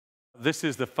this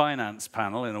is the finance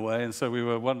panel in a way, and so we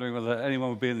were wondering whether anyone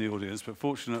would be in the audience, but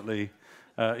fortunately,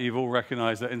 you've all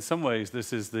recognized that in some ways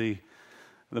this is the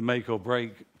make or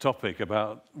break topic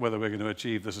about whether we're going to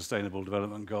achieve the Sustainable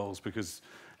Development Goals, because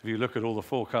if you look at all the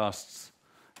forecasts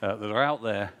that are out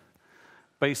there,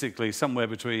 basically somewhere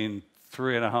between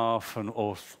 $3.5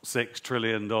 or $6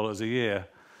 trillion a year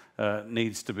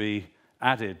needs to be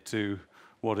added to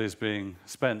what is being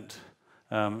spent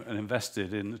and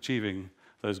invested in achieving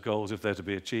those goals if they're to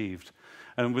be achieved.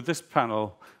 And with this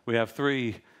panel, we have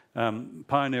three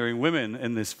pioneering women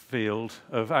in this field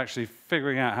of actually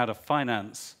figuring out how to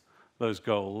finance those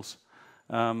goals.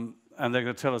 And they're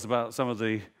going to tell us about some of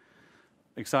the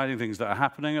exciting things that are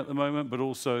happening at the moment, but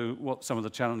also what some of the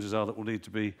challenges are that will need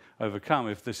to be overcome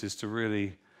if this is to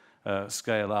really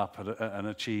scale up and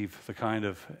achieve the kind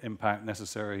of impact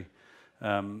necessary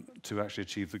to actually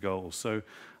achieve the goals. So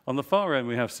on the far end,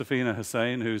 we have Safeena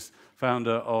Husain, who's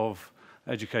founder of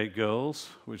Educate Girls,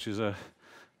 which is a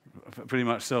pretty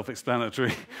much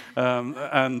self-explanatory,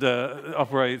 and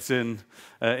operates in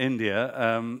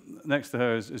India. Next to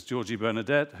her is Georgie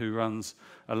Benardete, who runs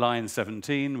Align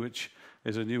 17, which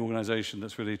is a new organization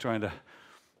that's really trying to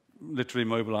literally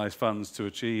mobilize funds to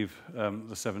achieve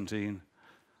the 17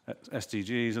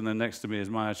 SDGs. And then next to me is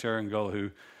Chorengel, who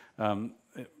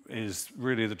is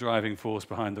really the driving force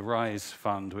behind the RISE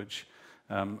fund, which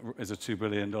is a $2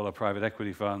 billion private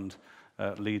equity fund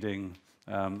leading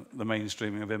the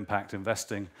mainstreaming of impact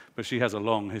investing. But she has a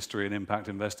long history in impact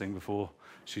investing before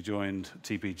she joined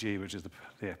TPG, which is the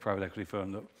private equity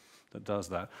firm that does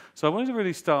that. So I wanted to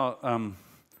really start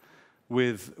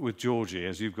with Georgie,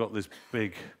 as you've got this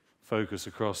big focus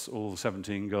across all the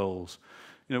 17 goals.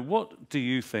 You know, what do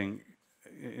you think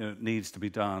needs to be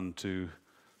done to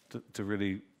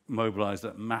really mobilize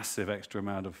that massive extra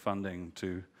amount of funding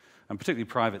and particularly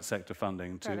private sector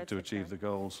funding to achieve the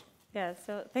goals? Yeah,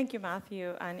 so thank you,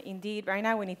 Matthew. And indeed, right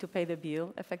now we need to pay the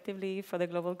bill effectively for the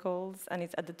global goals, and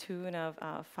it's at the tune of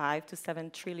 $5 to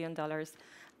 $7 trillion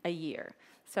a year.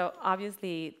 So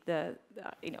obviously,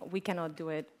 we cannot do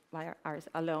it by ours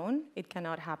alone. It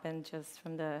cannot happen just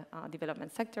from the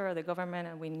development sector or the government,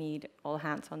 and we need all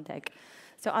hands on deck.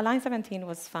 So Align 17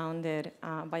 was founded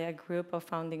by a group of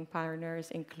founding partners,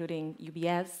 including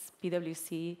UBS,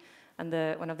 PwC, and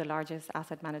one of the largest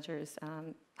asset managers,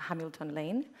 Hamilton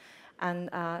Lane. And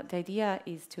the idea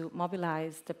is to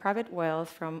mobilize the private wealth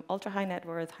from ultra-high net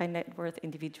worth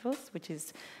individuals, which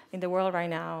is in the world right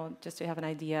now, just to have an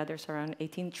idea, there's around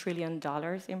 $18 trillion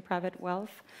in private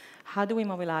wealth. How do we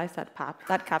mobilize that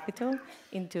capital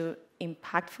into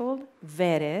impactful,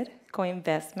 vetted,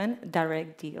 co-investment,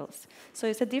 direct deals? So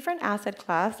it's a different asset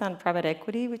class than private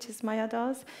equity, which is Maya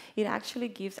does. It actually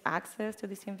gives access to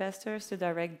these investors to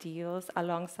direct deals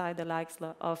alongside the likes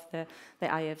of the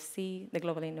IFC, the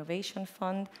Global Innovation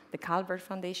Fund, the Calvert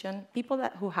Foundation, people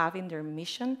who have in their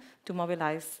mission to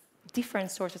mobilize different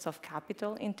sources of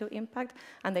capital into impact,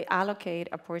 and they allocate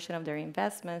a portion of their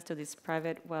investments to these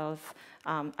private wealth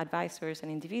advisors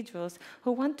and individuals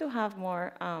who want to have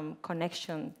more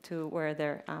connection to where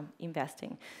they're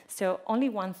investing. So only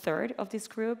 1/3 of this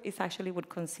group would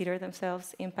consider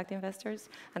themselves impact investors,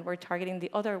 and we're targeting the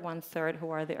other 1/3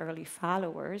 who are the early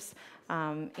followers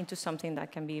into something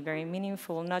that can be very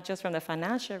meaningful, not just from the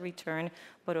financial return,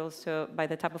 but also by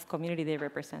the type of community they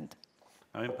represent.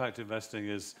 Now, impact investing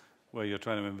is where you're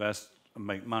trying to invest and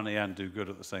make money and do good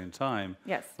at the same time.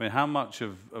 Yes. I mean, how much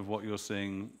of what you're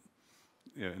seeing,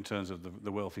 in terms of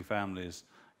the wealthy families,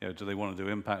 do they want to do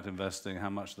impact investing? How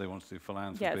much do they want to do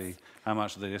philanthropy? Yes. How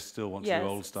much do they still want to do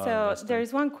old-style investing? investing? So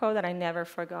there's one quote that I never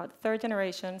forgot.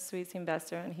 Third-generation Swiss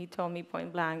investor, and he told me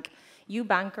point blank, "You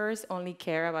bankers only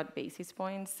care about basis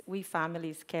points. We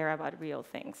families care about real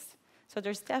things." So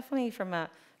there's definitely from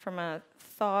a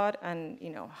thought and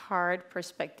hard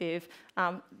perspective,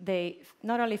 they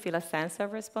not only feel a sense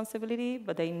of responsibility,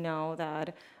 but they know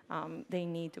that they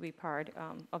need to be part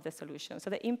of the solution. So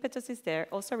the impetus is there.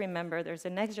 Also remember, there's a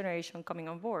next generation coming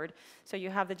on board. So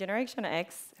you have the Generation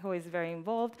X, who is very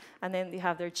involved, and then you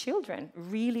have their children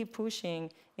really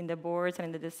pushing in the boards and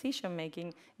in the decision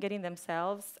making, getting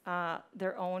themselves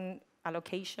their own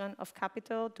allocation of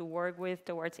capital to work with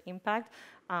towards impact,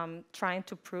 trying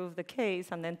to prove the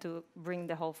case and then to bring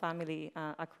the whole family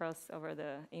across over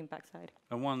the impact side.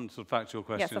 And one sort of factual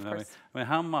question. Yes, of course. I mean,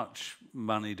 how much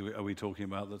money are we talking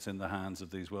about that's in the hands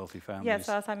of these wealthy families? Yes,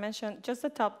 so as I mentioned, just the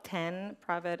top 10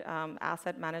 private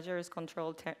asset managers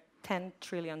control $10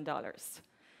 trillion.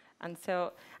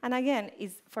 And again,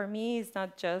 for me, it's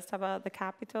not just about the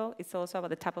capital, it's also about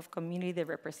the type of community they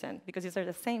represent, because these are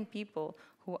the same people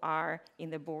who are in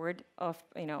the board of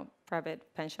private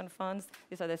pension funds.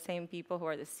 These are the same people who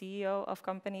are the CEO of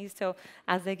companies. So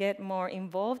as they get more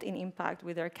involved in impact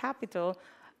with their capital,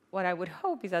 what I would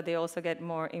hope is that they also get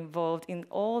more involved in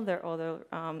all their other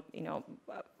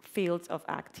fields of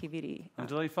activity. And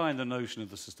do they find the notion of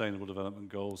the Sustainable Development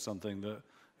Goals something that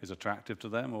is attractive to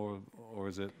them, or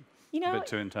is it a bit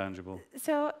too intangible?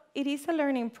 So it is a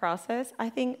learning process. I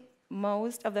think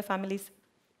most of the families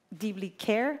deeply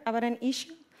care about an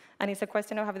issue, and it's a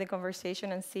question of having the conversation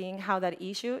and seeing how that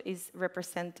issue is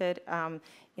represented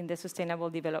in the Sustainable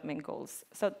Development Goals.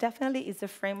 So definitely it's a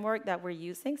framework that we're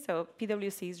using. So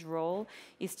PwC's role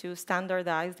is to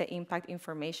standardize the impact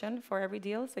information for every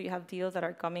deal. So you have deals that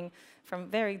are coming from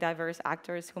very diverse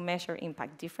actors who measure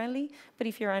impact differently. But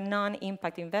if you're a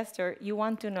non-impact investor, you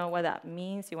want to know what that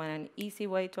means. You want an easy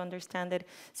way to understand it.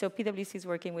 So PwC is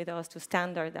working with us to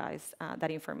standardize that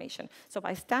information. So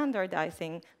by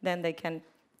standardizing, then they can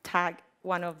tag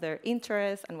one of their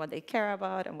interests and what they care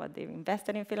about and what they've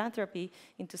invested in philanthropy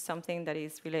into something that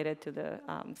is related to the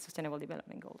Sustainable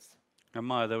Development Goals. And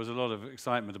Maya, there was a lot of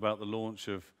excitement about the launch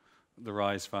of the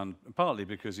RISE Fund, partly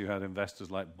because you had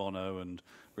investors like Bono and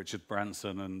Richard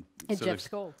Branson and Jeff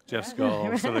Skoll. Jeff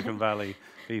Skoll, Silicon Valley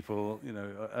people,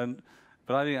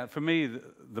 but I think for me,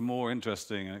 the more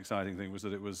interesting and exciting thing was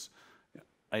that it was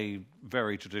a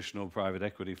very traditional private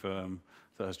equity firm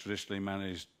that has traditionally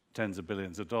managed tens of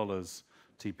billions of dollars,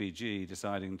 TPG,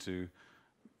 deciding to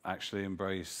actually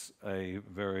embrace a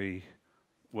very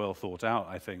well thought out,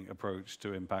 I think, approach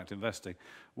to impact investing.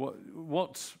 Why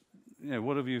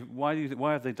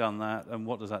have they done that, and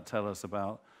what does that tell us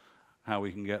about how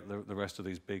we can get the rest of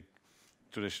these big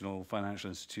traditional financial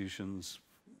institutions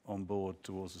on board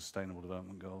towards the Sustainable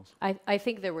Development Goals? I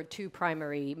think there were two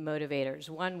primary motivators.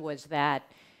 One was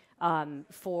that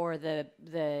for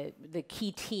the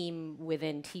key team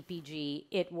within TPG,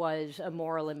 it was a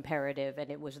moral imperative and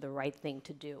it was the right thing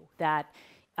to do. That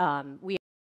we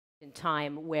are in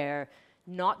time where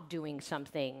not doing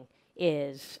something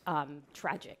is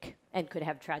tragic and could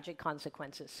have tragic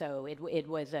consequences. So it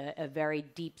was a very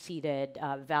deep-seated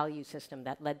value system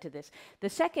that led to this. The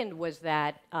second was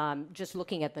that just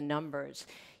looking at the numbers,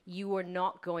 you are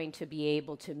not going to be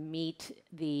able to meet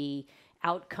the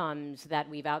outcomes that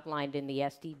we've outlined in the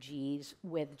SDGs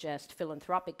with just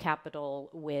philanthropic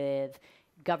capital, with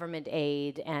government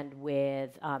aid, and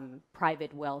with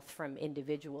private wealth from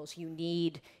individuals. You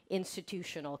need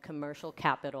institutional commercial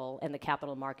capital and the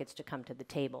capital markets to come to the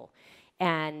table.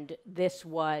 And this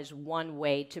was one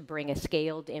way to bring a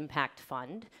scaled impact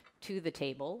fund to the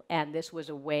table, and this was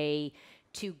a way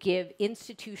to give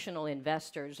institutional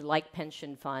investors like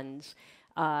pension funds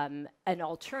an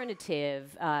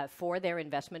alternative for their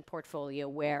investment portfolio,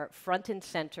 where front and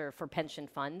center for pension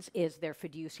funds is their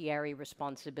fiduciary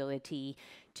responsibility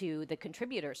to the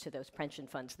contributors to those pension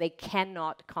funds. They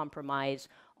cannot compromise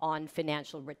on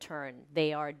financial return.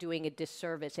 They are doing a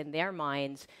disservice in their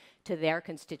minds to their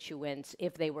constituents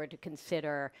if they were to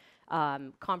consider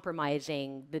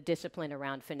compromising the discipline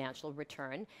around financial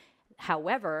return.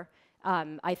 However,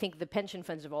 I think the pension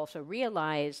funds have also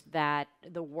realized that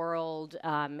the world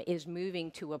is moving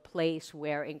to a place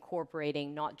where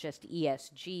incorporating not just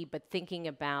ESG, but thinking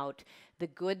about the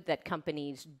good that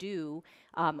companies do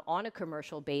on a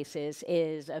commercial basis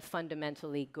is a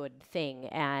fundamentally good thing.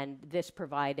 And this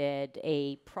provided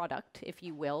a product, if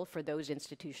you will, for those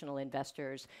institutional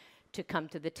investors to come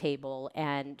to the table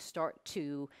and start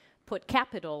to put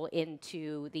capital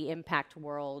into the impact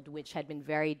world, which had been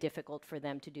very difficult for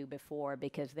them to do before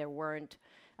because there weren't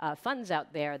funds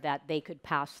out there that they could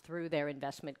pass through their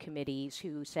investment committees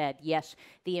who said, yes,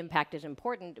 the impact is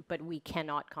important, but we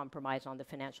cannot compromise on the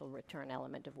financial return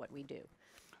element of what we do.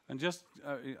 And just,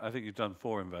 I think you've done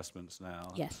 4 investments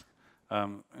now. Yes.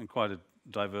 And quite a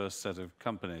diverse set of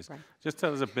companies. Right. Just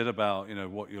tell us a bit about,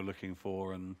 what you're looking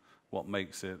for and what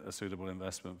makes it a suitable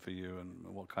investment for you and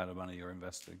what kind of money you're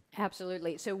investing.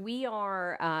 Absolutely. So we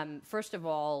are, first of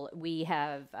all, we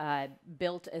have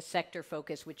built a sector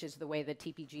focus, which is the way that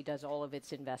TPG does all of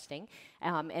its investing.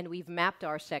 And we've mapped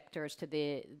our sectors to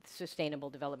the Sustainable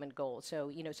Development Goals.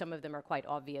 So, some of them are quite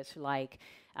obvious, like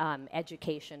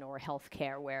education or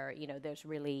healthcare, where, there's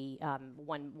really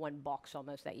one box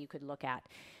almost that you could look at.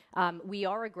 We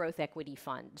are a growth equity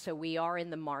fund, so we are in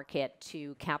the market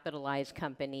to capitalize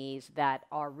companies that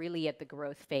are really at the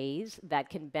growth phase that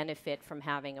can benefit from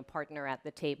having a partner at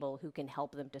the table who can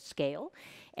help them to scale.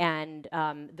 And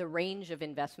the range of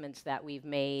investments that we've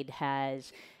made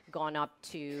has gone up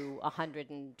to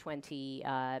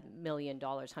 $120 million,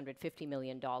 $150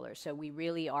 million. So we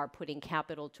really are putting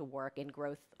capital to work in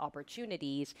growth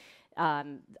opportunities.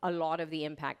 A lot of the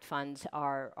impact funds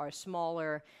are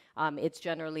smaller. It's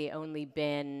generally only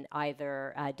been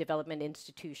either development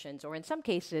institutions or in some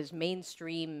cases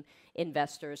mainstream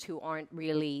investors who aren't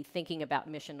really thinking about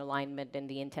mission alignment and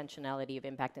the intentionality of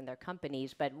impact in their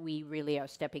companies, but we really are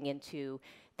stepping into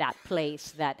that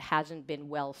place that hasn't been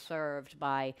well served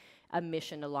by a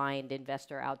mission-aligned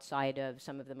investor outside of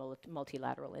some of the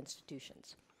multilateral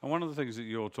institutions. And one of the things that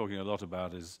you're talking a lot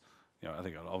about is, I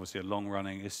think obviously a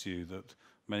long-running issue that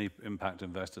many impact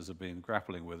investors have been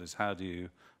grappling with is how do you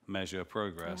measure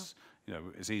progress? Yeah.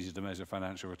 It's easy to measure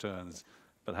financial returns,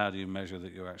 but how do you measure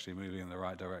that you're actually moving in the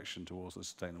right direction towards the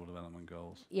Sustainable Development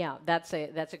Goals? Yeah, that's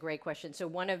a great question. So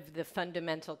one of the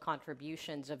fundamental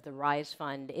contributions of the RISE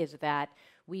Fund is that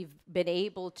we've been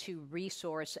able to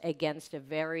resource against a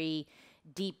very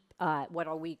deep what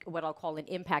I'll call an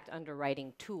impact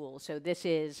underwriting tool. So this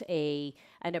is an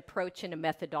approach and a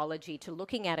methodology to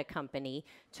looking at a company,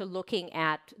 to looking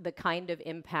at the kind of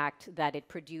impact that it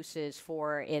produces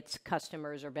for its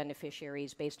customers or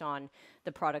beneficiaries based on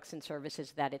the products and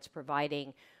services that it's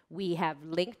providing. We have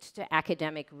linked to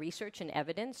academic research and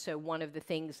evidence. So one of the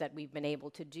things that we've been able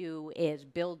to do is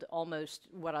build almost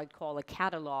what I'd call a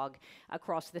catalog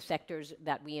across the sectors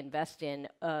that we invest in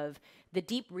of the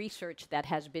deep research that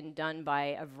has been done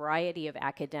by a variety of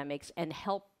academics and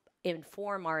help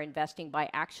inform our investing by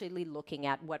actually looking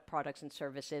at what products and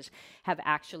services have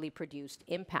actually produced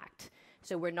impact.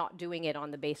 So we're not doing it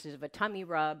on the basis of a tummy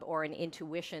rub or an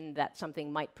intuition that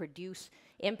something might produce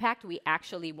impact. We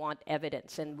actually want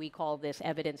evidence, and we call this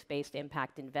evidence-based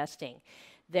impact investing.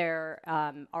 There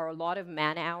are a lot of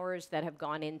man hours that have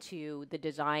gone into the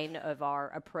design of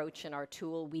our approach and our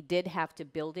tool. We did have to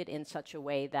build it in such a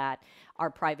way that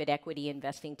our private equity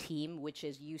investing team, which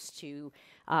is used to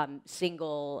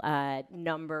single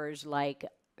numbers like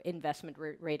investment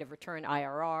rate of return,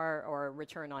 IRR, or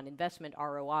return on investment,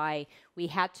 ROI, we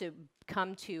had to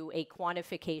come to a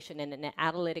quantification and an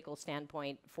analytical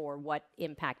standpoint for what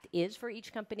impact is for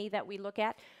each company that we look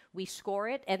at. We score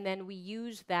it, and then we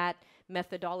use that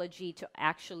methodology to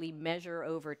actually measure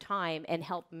over time and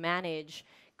help manage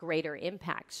greater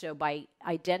impact. So by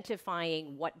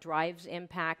identifying what drives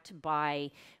impact,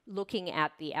 by looking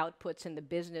at the outputs and the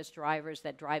business drivers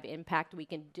that drive impact, we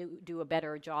can do a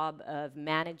better job of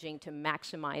managing to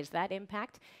maximize that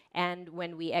impact. And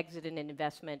when we exit an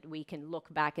investment, we can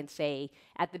look back and say,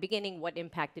 at the beginning, what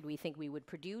impact did we think we would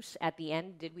produce? At the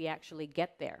end, did we actually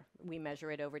get there? We measure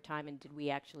it over time, and did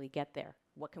we actually get there?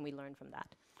 What can we learn from that?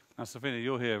 Now, Safeena,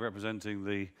 you're here representing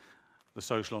the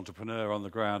social entrepreneur on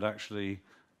the ground, actually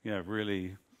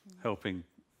really helping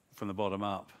from the bottom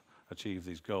up achieve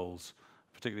these goals,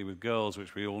 particularly with girls,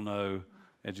 which we all know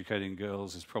educating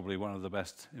girls is probably one of the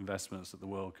best investments that the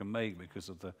world can make because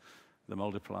of the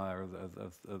multiplier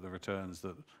of the returns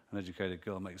that an educated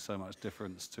girl makes so much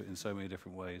difference to in so many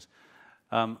different ways.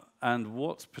 And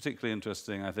what's particularly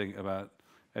interesting, I think, about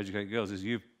educated girls is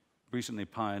you've recently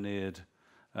pioneered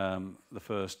the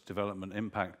first development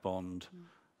impact bond,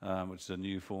 which is a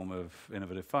new form of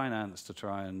innovative finance to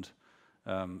try and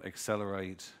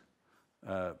accelerate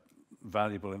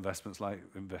valuable investments like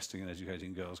investing in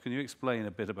educating girls. Can you explain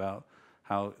a bit about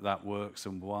how that works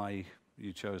and why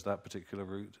you chose that particular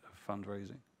route of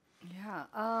fundraising? Yeah,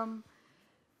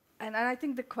 and I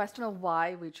think the question of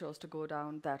why we chose to go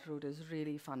down that route is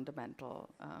really fundamental.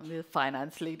 We're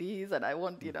finance ladies, and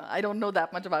I don't know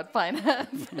that much about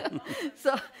finance.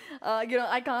 So,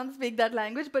 I can't speak that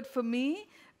language, but for me,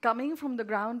 coming from the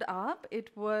ground up, it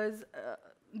was,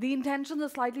 the intentions are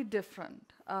slightly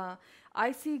different.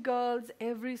 I see girls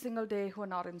every single day who are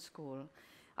not in school.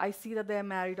 I see that they're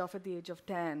married off at the age of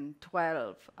 10,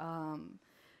 12.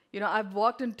 I've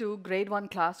walked into grade 1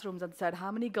 classrooms and said, how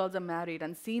many girls are married,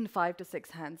 and seen 5 to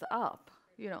 6 hands up,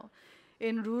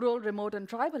 in rural, remote, and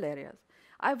tribal areas.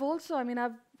 I've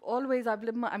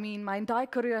lived my entire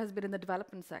career has been in the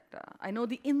development sector. I know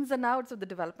the ins and outs of the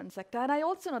development sector, and I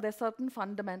also know there's certain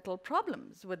fundamental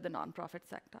problems with the nonprofit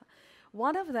sector.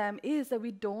 One of them is that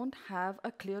we don't have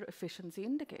a clear efficiency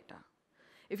indicator.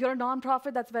 If you're a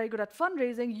nonprofit that's very good at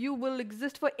fundraising, you will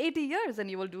exist for 80 years and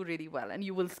you will do really well and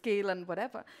you will scale and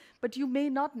whatever. But you may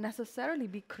not necessarily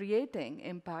be creating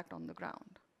impact on the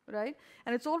ground, right?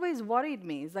 And it's always worried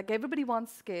me. It's like everybody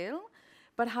wants scale,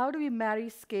 but how do we marry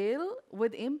scale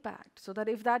with impact so that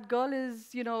if that girl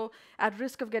is, at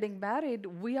risk of getting married,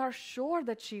 we are sure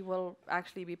that she will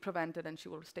actually be prevented and she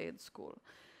will stay in school.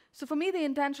 So for me, the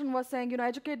intention was saying,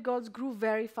 Educate Girls grew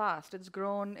very fast. It's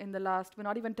grown in the last, we're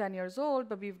not even 10 years old,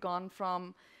 but we've gone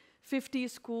from 50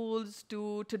 schools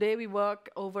to today we work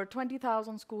over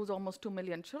 20,000 schools, almost 2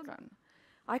 million children.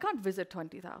 I can't visit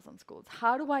 20,000 schools.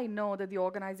 How do I know that the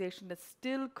organization is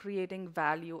still creating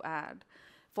value add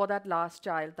for that last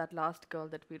child, that last girl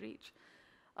that we reach?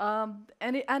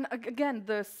 Again,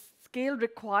 the scale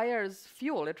requires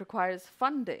fuel. It requires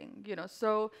funding.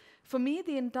 So for me,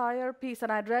 the entire piece,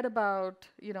 and I'd read about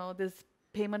this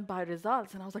payment by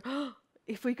results, and I was like, oh,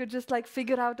 if we could just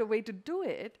figure out a way to do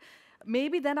it,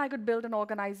 maybe then I could build an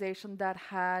organization that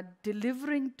had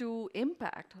delivering to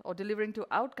impact or delivering to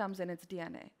outcomes in its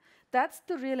DNA. That's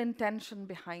the real intention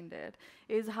behind it,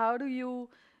 is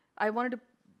I wanted to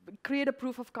create a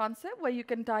proof of concept where you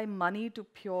can tie money to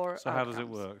pure outcomes. So how does it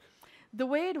work? The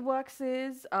way it works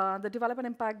is the Development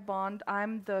Impact Bond,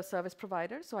 I'm the service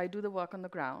provider, so I do the work on the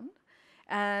ground.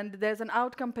 And there's an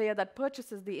outcome payer that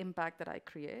purchases the impact that I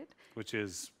create. Which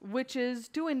is? Which is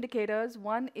 2 indicators.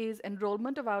 One is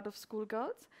enrollment of out-of-school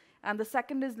girls, and the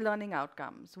second is learning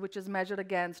outcomes, which is measured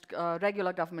against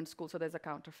regular government schools, so there's a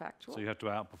counterfactual. So you have to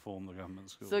outperform the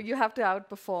government schools. So you have to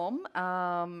outperform,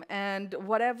 and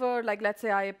whatever, let's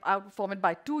say I outperform it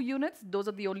by 2 units, those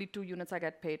are the only 2 units I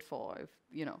get paid for,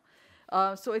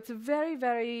 So it's very,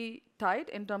 very tight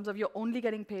in terms of you're only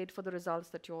getting paid for the results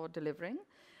that you're delivering.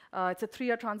 It's a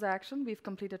 3-year transaction. We've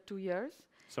completed 2 years.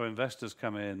 So investors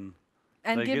come in,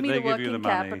 and give me the working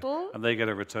capital, and they get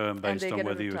a return based on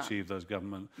whether you achieve those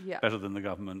better than the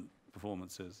government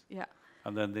performances. Yeah.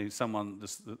 And then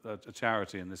a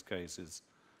charity in this case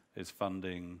is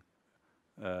funding,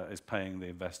 is paying the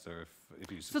investor if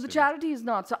you succeed. So the charity is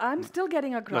not. So I'm still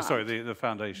getting a grant. No, sorry, the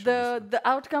foundation. The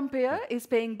outcome payer is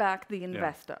paying back the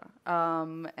investor,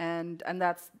 and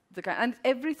that's the kind. And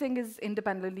everything is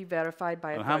independently verified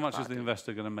by a third how much party. is the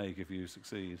investor going to make if you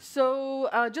succeed? So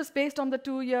just based on the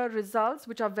 2-year results,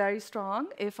 which are very strong,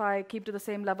 if I keep to the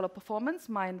same level of performance,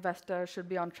 my investor should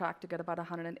be on track to get about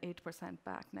 108%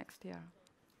 back next year.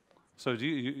 So do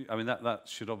you I mean, that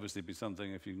should obviously be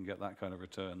something, if you can get that kind of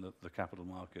return, that the capital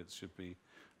markets should be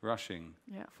rushing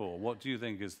for. What do you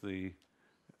think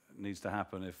needs to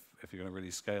happen if you're going to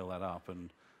really scale that up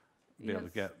and be able to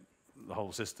get the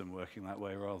whole system working that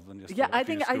way rather than just I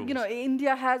think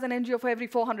India has an NGO for every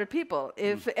 400 people.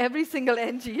 If every single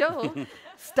NGO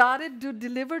started to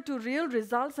deliver to real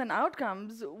results and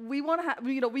outcomes, we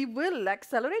will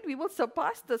accelerate, we will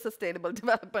surpass the sustainable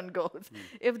development goals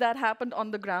if that happened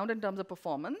on the ground in terms of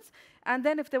performance. And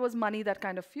then if there was money that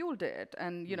kind of fueled it,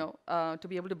 and to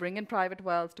be able to bring in private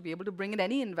wealth, to be able to bring in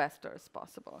any investors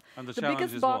possible. And the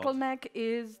biggest bottleneck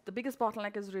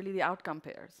is really the outcome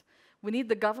payers. We need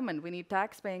the government, we need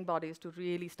tax-paying bodies to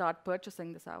really start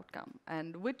purchasing this outcome,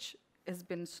 and which has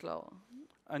been slow.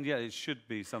 And yet it should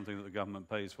be something that the government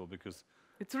pays for, because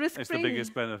it's risk-free. It's the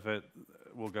biggest benefit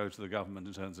will go to the government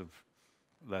in terms of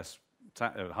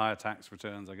higher tax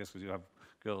returns, I guess, because you have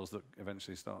girls that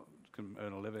eventually can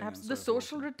earn a living. The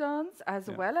social returns,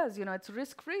 as well as, it's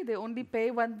risk-free. They only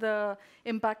pay when the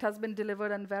impact has been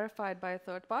delivered and verified by a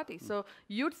third party. So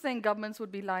you'd think governments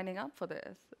would be lining up for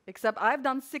this. Except I've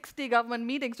done 60 government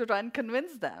meetings to try and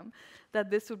convince them that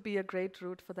this would be a great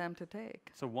route for them to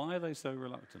take. So why are they so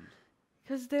reluctant?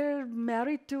 Because they're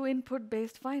married to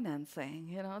input-based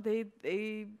financing.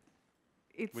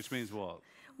 Which means what?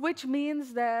 Which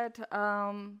means that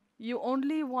you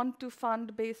only want to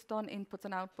fund based on inputs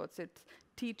and outputs. It's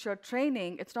teacher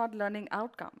training. It's not learning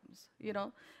outcomes.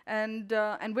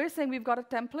 And we're saying we've got a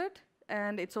template,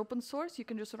 and it's open source. You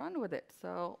can just run with it.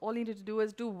 So all you need to do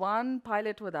is do one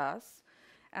pilot with us,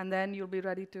 and then you'll be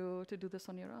ready to do this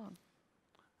on your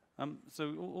own.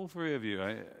 So all 3 of you,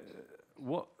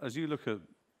 as you look at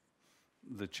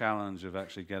the challenge of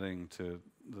actually getting to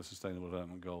the Sustainable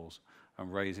Development Goals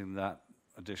and raising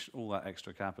all that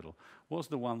extra capital, what's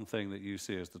the one thing that you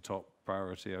see as the top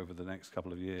priority over the next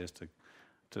couple of years to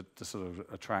sort of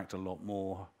attract a lot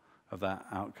more of that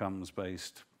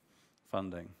outcomes-based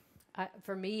funding?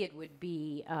 For me, it would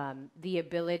be the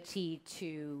ability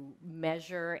to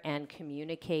measure and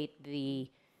communicate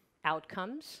the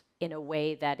outcomes in a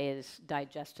way that is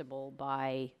digestible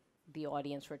by the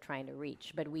audience we're trying to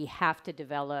reach. But we have to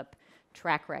develop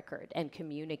track record and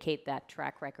communicate that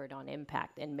track record on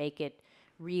impact and make it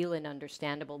real and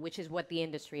understandable, which is what the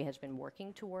industry has been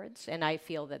working towards. And I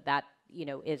feel that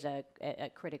is a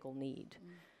critical need.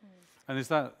 And is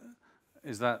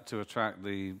that to attract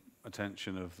the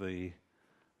attention of the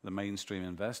mainstream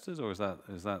investors, or is that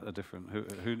a different who's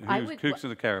going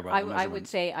to care about the I would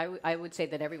say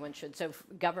that everyone should. So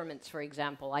governments, for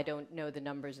example, I don't know the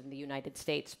numbers in the United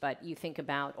States, but you think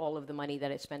about all of the money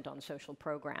that is spent on social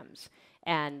programs,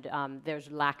 and there's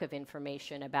lack of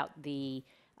information about the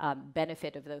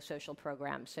benefit of those social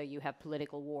programs. So you have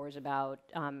political wars about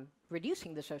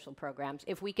reducing the social programs.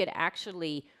 If we could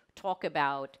actually talk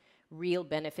about real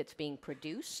benefits being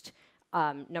produced,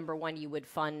 number one, you would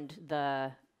fund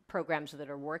the programs that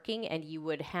are working, and you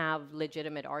would have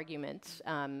legitimate arguments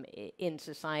in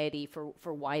society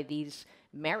for why these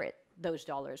merit those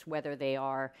dollars, whether they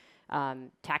are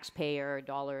taxpayer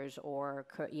dollars or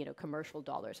commercial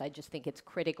dollars. I just think it's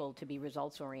critical to be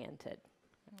results oriented.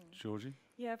 Georgie?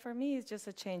 Yeah, for me, it's just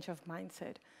a change of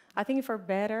mindset. I think for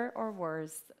better or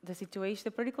worse,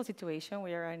 the political situation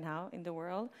we are right now in the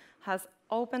world has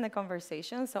opened the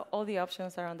conversation, so all the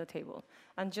options are on the table.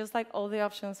 And just like all the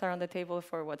options are on the table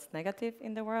for what's negative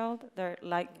in the world, they're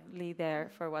likely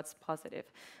there for what's positive.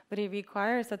 But it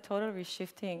requires a total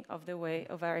reshifting of the way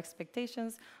of our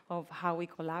expectations of how we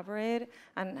collaborate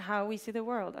and how we see the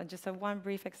world. And just one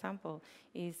brief example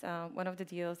is one of the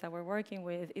deals that we're working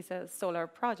with is a solar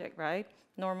project, right?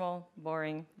 Normal,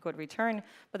 boring, good return,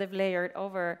 but they've layered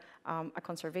over a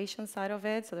conservation side of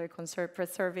it, so they're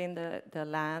preserving the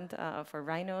land for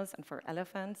rhinos and for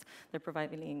elephants. They're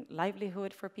providing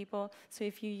livelihood for people. So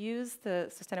if you use the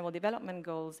Sustainable Development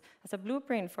Goals as a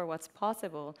blueprint for what's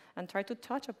possible and try to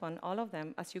touch upon all of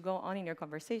them as you go on in your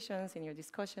conversations, in your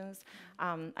discussions,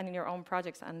 and in your own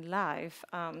projects and life,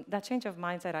 that change of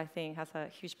mindset, I think, has a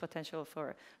huge potential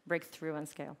for breakthrough and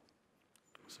scale.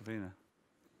 Safeena?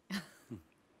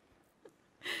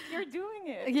 You're doing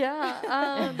it. Yeah,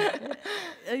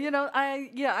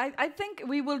 I think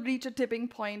we will reach a tipping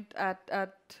point at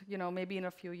maybe in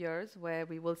a few years where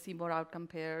we will see more outcome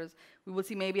pairs. We will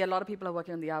see maybe a lot of people are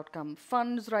working on the outcome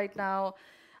funds right now.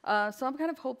 So I'm kind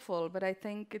of hopeful, but I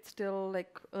think it's still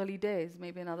like early days,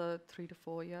 maybe another 3 to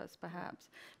 4 years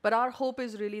perhaps. But our hope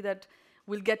is really that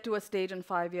we'll get to a stage in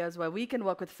 5 years where we can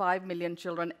work with 5 million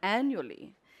children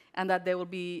annually, and that there will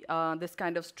be this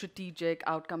kind of strategic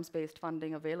outcomes-based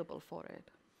funding available for it.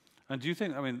 And do you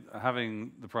think,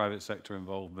 having the private sector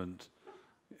involvement,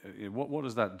 what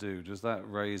does that do? Does that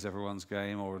raise everyone's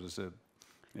game, or does it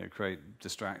create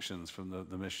distractions from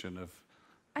the mission of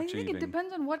achieving? I think it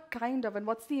depends on what kind of and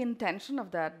what's the intention of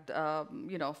that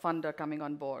funder coming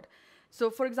on board. So,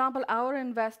 for example, our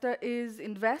investor is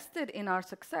invested in our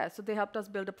success. So they helped us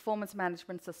build a performance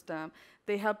management system.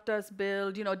 They helped us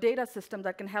build, data system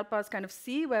that can help us kind of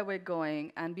see where we're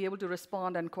going and be able to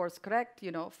respond and course correct,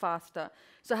 faster.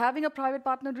 So having a private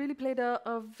partner really played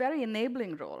a very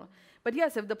enabling role. But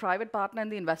yes, if the private partner and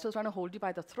the investor is trying to hold you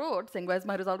by the throat, saying, where's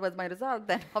my result,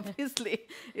 then obviously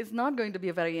it's not going to be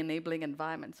a very enabling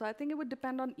environment. So I think it would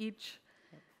depend on each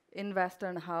investor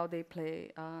and how they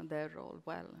play their role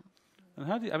well. And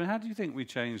how do you think we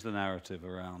change the narrative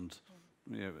around,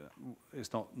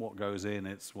 it's not what goes in,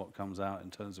 it's what comes out in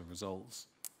terms of results?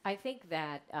 I think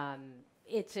that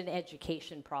it's an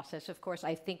education process. Of course,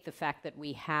 I think the fact that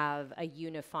we have a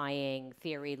unifying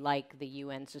theory like the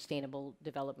UN Sustainable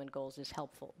Development Goals is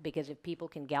helpful, because if people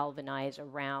can galvanize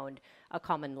around a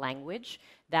common language,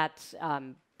 that's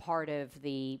part of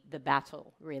the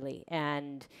battle, really.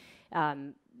 And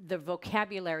the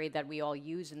vocabulary that we all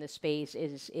use in this space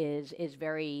is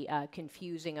very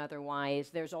confusing otherwise.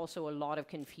 There's also a lot of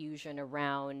confusion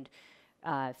around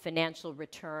financial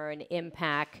return,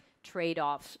 impact,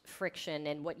 trade-offs, friction,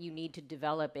 and what you need to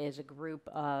develop is a group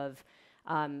of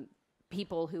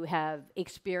people who have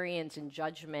experience and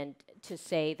judgment to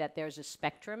say that there's a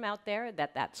spectrum out there,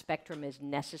 that spectrum is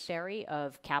necessary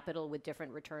of capital with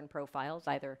different return profiles,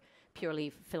 either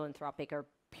purely philanthropic or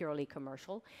purely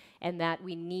commercial, and that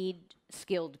we need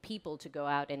skilled people to go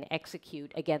out and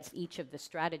execute against each of the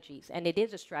strategies. And it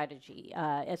is a strategy,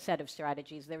 a set of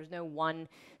strategies. There's no one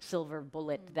silver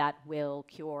bullet that will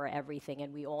cure everything,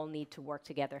 and we all need to work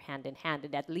together hand in hand.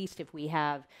 And at least if we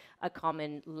have a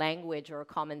common language or a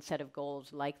common set of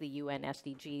goals like the UN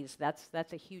SDGs,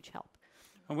 that's a huge help.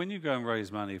 And when you go and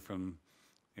raise money from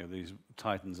these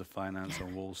titans of finance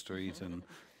on Wall Street and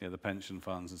the pension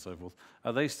funds and so forth,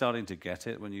 are they starting to get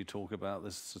it when you talk about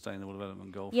this Sustainable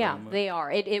Development Goal framework? Yeah, they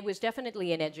are. It was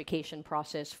definitely an education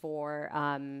process for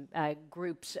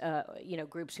groups,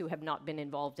 groups who have not been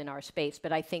involved in our space.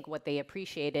 But I think what they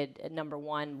appreciated, number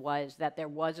one, was that there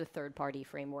was a third-party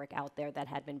framework out there that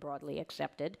had been broadly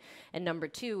accepted. And number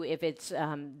two, if it's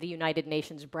the United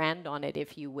Nations brand on it,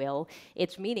 if you will,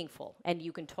 it's meaningful. And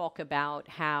you can talk about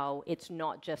how it's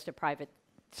not just a private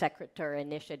sector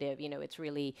initiative, it's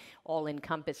really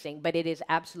all-encompassing, but it is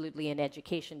absolutely an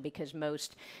education, because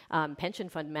most pension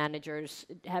fund managers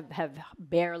have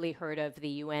barely heard of the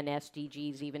UN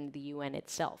SDGs, even the UN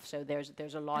itself. So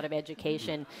there's a lot of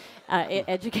education,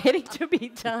 educating to be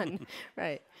done.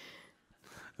 Right.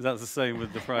 Is that the same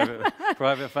with the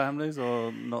private families,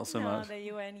 or not so much? No, the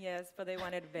UN, yes, but they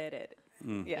want it vetted.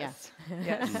 Mm. Yes,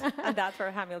 yes. And that's where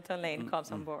Hamilton Lane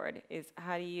comes on board, is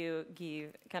how do you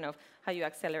give, how you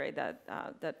accelerate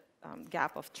that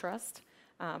gap of trust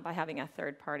by having a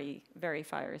third-party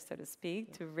verifier, so to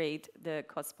speak, to rate the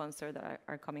co-sponsor that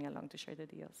are coming along to share the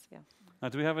deals, yeah. Now,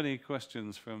 do we have any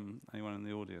questions from anyone in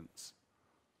the audience?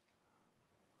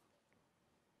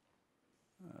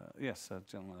 Yes,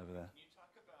 gentleman over there. Can you talk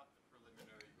about the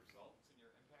preliminary results in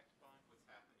your impact bond? What's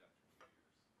happened after 2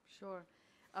 years? Sure.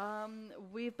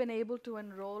 We've been able to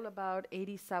enroll about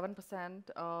 87%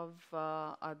 of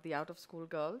the out-of-school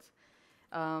girls.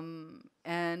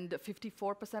 And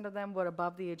 54% of them were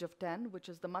above the age of 10, which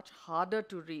is the much harder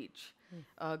to reach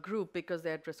group because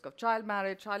they're at risk of child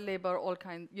marriage, child labor, all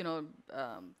kinds,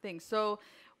 things. So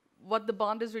what the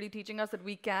bond is really teaching us that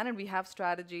we can and we have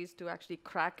strategies to actually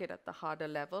crack it at the harder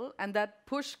level. And that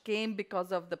push came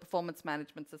because of the performance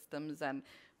management systems and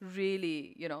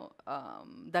really,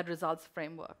 that results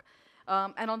framework.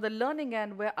 And on the learning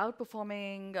end, we're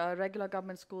outperforming regular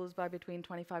government schools by between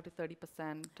 25 to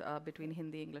 30% between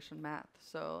Hindi, English, and math.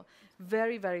 So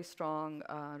very, very strong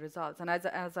results. And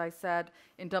as I said,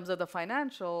 in terms of the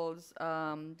financials,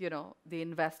 the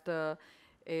investor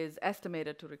is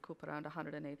estimated to recoup around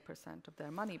 108% of their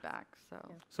money back.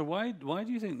 So why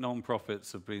do you think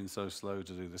non-profits have been so slow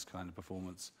to do this kind of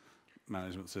performance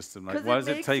management system? Like, why has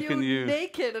it taken you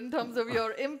naked in terms of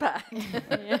your impact?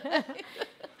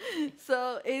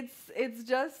 So it's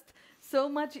just so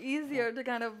much easier to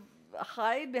kind of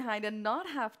hide behind and not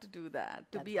have to do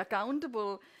that, to be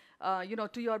accountable,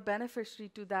 to your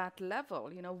beneficiary to that level.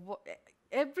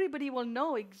 Everybody will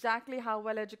know exactly how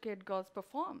well-educated girls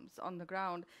performs on the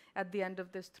ground at the end of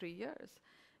this 3 years.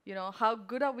 How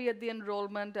good are we at the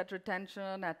enrollment, at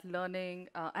retention, at learning,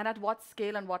 and at what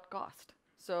scale and what cost?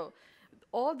 So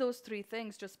all those three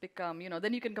things just become,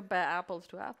 then you can compare apples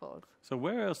to apples. So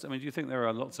where else, do you think there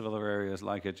are lots of other areas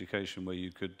like education where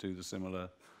you could do the similar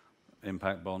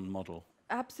impact bond model?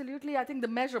 Absolutely. I think the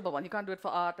measurable one, you can't do it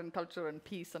for art and culture and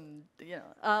peace and,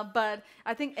 but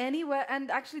I think anywhere,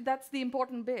 and actually that's the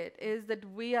important bit, is that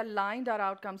we aligned our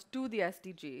outcomes to the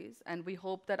SDGs, and we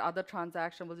hope that other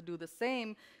transactions will do the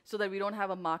same so that we don't have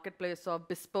a marketplace of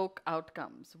bespoke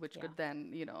outcomes, which could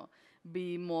then,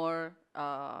 be more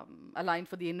aligned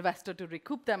for the investor to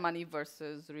recoup their money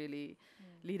versus really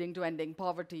leading to ending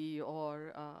poverty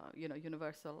or,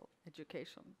 universal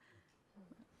education.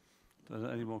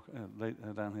 Any more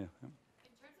down here? Yeah.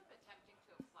 In terms of attempting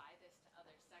to apply this to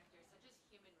other sectors, such as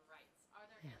human rights, are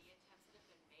there any attempts that have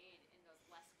been made in those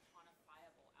less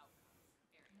quantifiable outcomes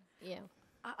areas?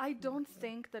 Yeah. I don't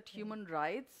think that human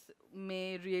rights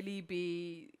may really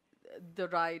be the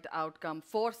right outcome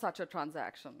for such a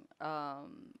transaction.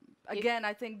 Again,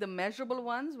 I think the measurable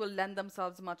ones will lend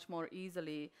themselves much more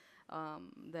easily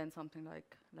than something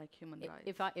like human rights.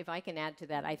 If I can add to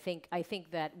that, I think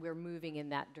that we're moving in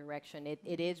that direction.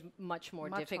 It is much more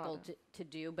difficult to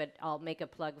do, but I'll make a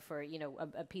plug for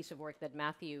a piece of work that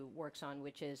Matthew works on,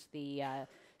 which is the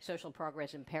social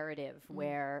progress imperative,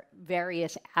 where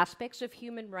various aspects of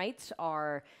human rights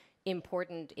are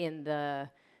important in the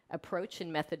approach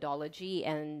and methodology,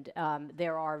 and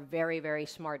there are very, very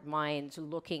smart minds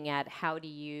looking at how do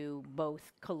you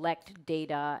both collect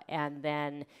data and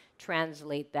then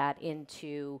translate that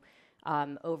into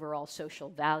overall social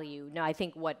value. Now, I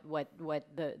think what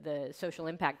the social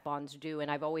impact bonds do, and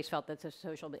I've always felt that the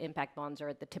social impact bonds are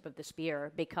at the tip of the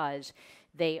spear because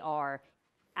they are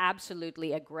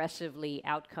absolutely aggressively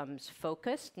outcomes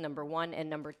focused, number one, and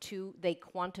number two, they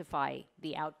quantify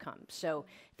the outcomes. So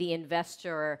the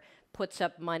investor puts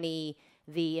up money,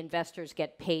 the investors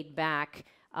get paid back,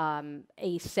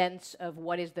 a sense of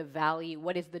what is the value,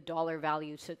 what is the dollar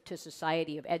value to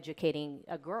society of educating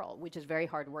a girl, which is very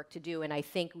hard work to do. And I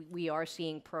think we are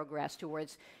seeing progress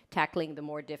towards tackling the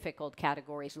more difficult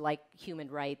categories like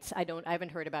human rights. I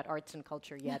haven't heard about arts and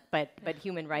culture yet, but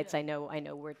human rights, I know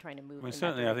we're trying to move.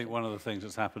 Certainly, I think one of the things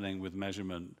that's happening with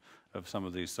measurement of some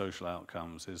of these social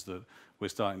outcomes is that we're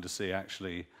starting to see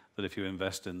actually that if you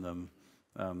invest in them,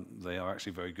 they are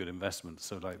actually very good investments.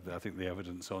 So I think the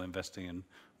evidence on investing in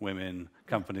women,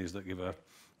 companies that give a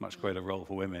much greater role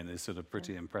for women is sort of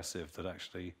pretty impressive that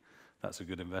actually that's a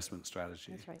good investment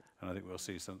strategy. That's right. And I think we'll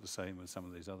see the same with some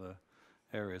of these other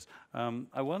areas.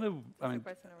 I want to,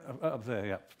 up there,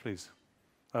 yeah, please.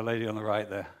 A lady on the right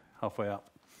there, halfway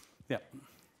up. Yeah.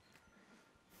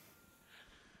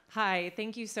 Hi,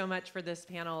 thank you so much for this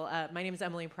panel. My name is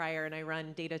Emily Pryor, and I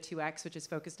run Data 2X, which is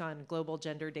focused on global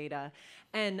gender data.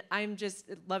 And I'm just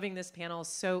loving this panel,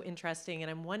 so interesting,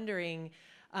 and I'm wondering,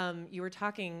 you were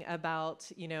talking about,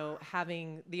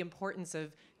 having the importance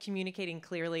of communicating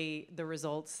clearly the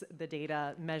results, the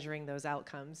data, measuring those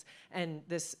outcomes, and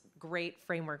this great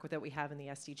framework that we have in the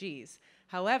SDGs.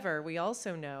 However, we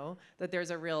also know that there's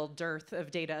a real dearth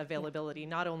of data availability,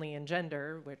 not only in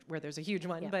gender, where there's a huge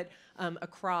one, but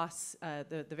across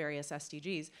the various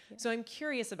SDGs. So I'm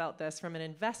curious about this from an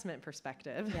investment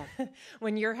perspective.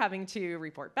 When you're having to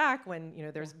report back,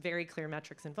 when there's very clear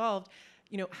metrics involved,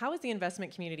 how is the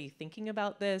investment community thinking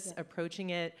about this,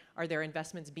 approaching it? Are there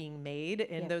investments being made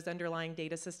in those underlying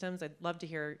data systems? I'd love to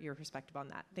hear your perspective on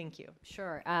that. Thank you.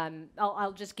 Sure.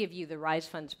 I'll just give you the Rise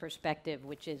Fund's perspective,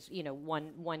 which is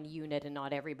one unit and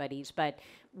not everybody's. But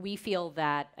we feel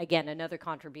that, again, another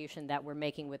contribution that we're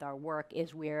making with our work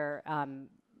is we're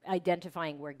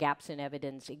identifying where gaps in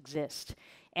evidence exist.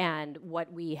 And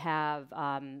what we have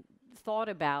thought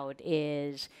about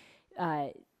is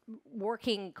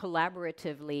working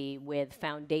collaboratively with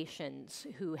foundations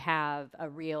who have a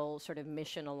real sort of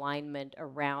mission alignment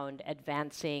around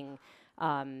advancing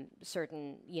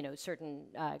certain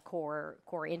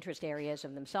core interest areas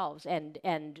of themselves. And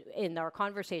in our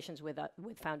conversations with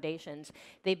foundations,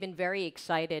 they've been very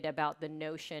excited about the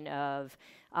notion of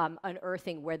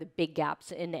unearthing where the big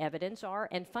gaps in evidence are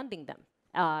and funding them.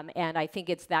 And I think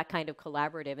it's that kind of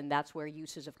collaborative, and that's where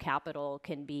uses of capital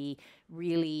can be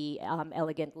really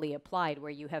elegantly applied,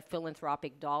 where you have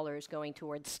philanthropic dollars going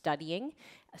towards studying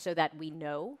so that we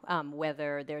know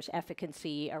whether there's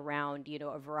efficacy around,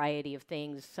 a variety of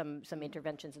things, some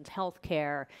interventions in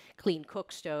healthcare, clean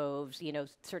cook stoves,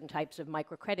 certain types of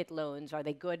microcredit loans. Are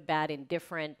they good, bad,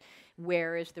 indifferent?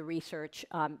 Where is the research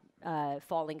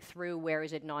falling through? Where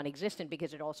is it non-existent?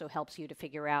 Because it also helps you to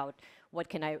figure out what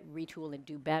can I retool and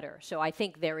do better. So I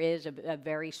think there is a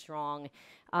very strong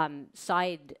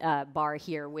sidebar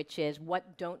here, which is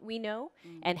what don't we know,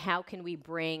 and how can we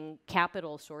bring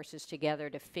capital sources together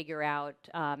to figure out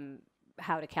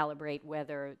how to calibrate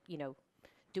whether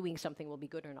doing something will be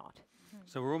good or not.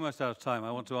 So we're almost out of time.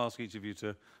 I want to ask each of you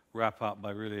to wrap up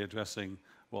by really addressing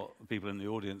what people in the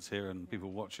audience here and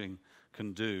people watching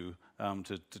can do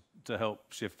to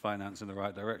help shift finance in the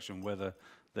right direction, whether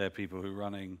they're people who are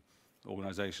running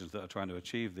organizations that are trying to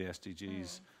achieve the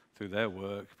SDGs through their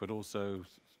work, but also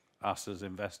us as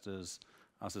investors,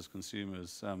 us as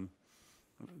consumers.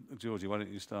 Georgie, why don't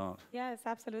you start? Yes,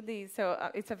 absolutely. So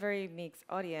it's a very mixed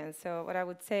audience. So what I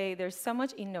would say, there's so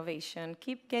much innovation.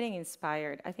 Keep getting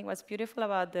inspired. I think what's beautiful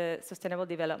about the Sustainable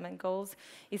Development Goals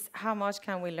is how much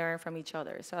can we learn from each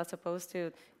other. So as opposed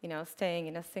to staying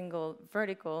in a single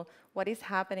vertical, what is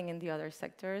happening in the other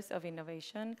sectors of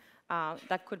innovation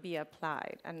that could be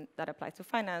applied, and that applies to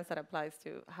finance, that applies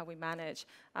to how we manage.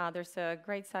 There's a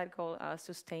great site called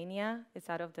Safeena. It's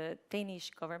out of the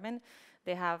Danish government.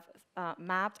 They have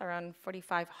mapped around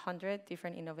 4,500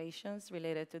 different innovations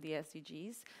related to the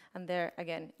SDGs. And there,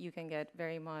 again, you can get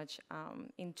very much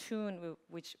in tune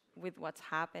with what's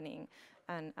happening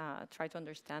and try to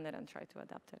understand it and try to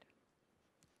adapt it.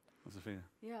 Safeena?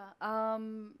 Yeah.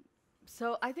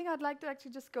 So I think I'd like to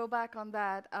actually just go back on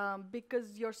that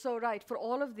because you're so right. For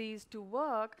all of these to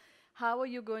work, how are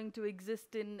you going to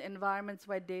exist in environments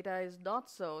where data is not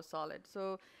so solid?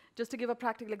 So just to give a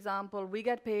practical example, we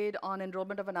get paid on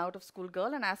enrollment of an out-of-school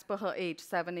girl, and as per her age,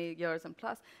 7, 8 years and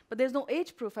plus. But there's no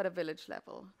age proof at a village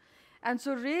level. And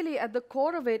so really at the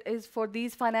core of it is for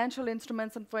these financial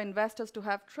instruments and for investors to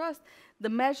have trust, the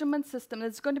measurement system,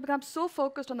 it's going to become so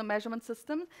focused on the measurement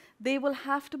system, they will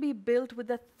have to be built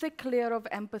with a thick layer of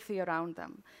empathy around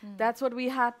them. That's what we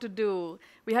had to do.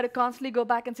 We had to constantly go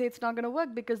back and say it's not going to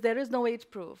work because there is no age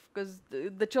proof, because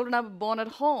the children are born at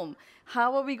home.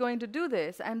 How are we going to do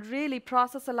this? And really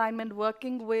process alignment,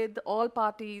 working with all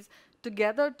parties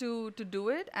together to do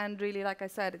it, and really, like I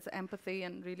said, it's empathy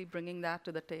and really bringing that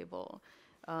to the table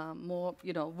more,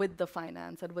 with the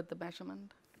finance and with the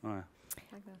measurement. All right.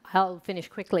 Like that. I'll finish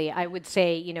quickly. I would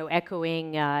say,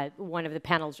 echoing one of the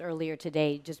panels earlier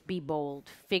today, just be bold.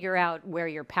 Figure out where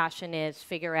your passion is.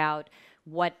 Figure out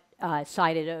what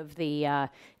side of the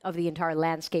entire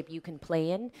landscape you can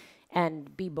play in,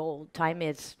 and be bold. Time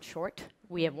is short.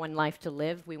 We have one life to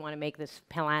live. We want to make this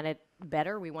planet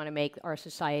better. We want to make our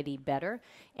society better,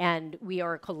 and we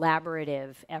are a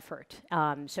collaborative effort.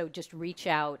 So just reach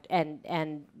out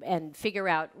and figure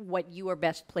out what you are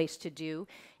best placed to do,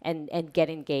 and get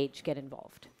engaged, get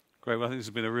involved. Great. Well, I think this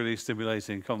has been a really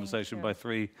stimulating conversation by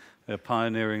 3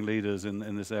 pioneering leaders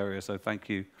in this area. So thank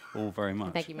you all very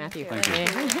much. Thank you, Matthew. Thank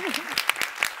you.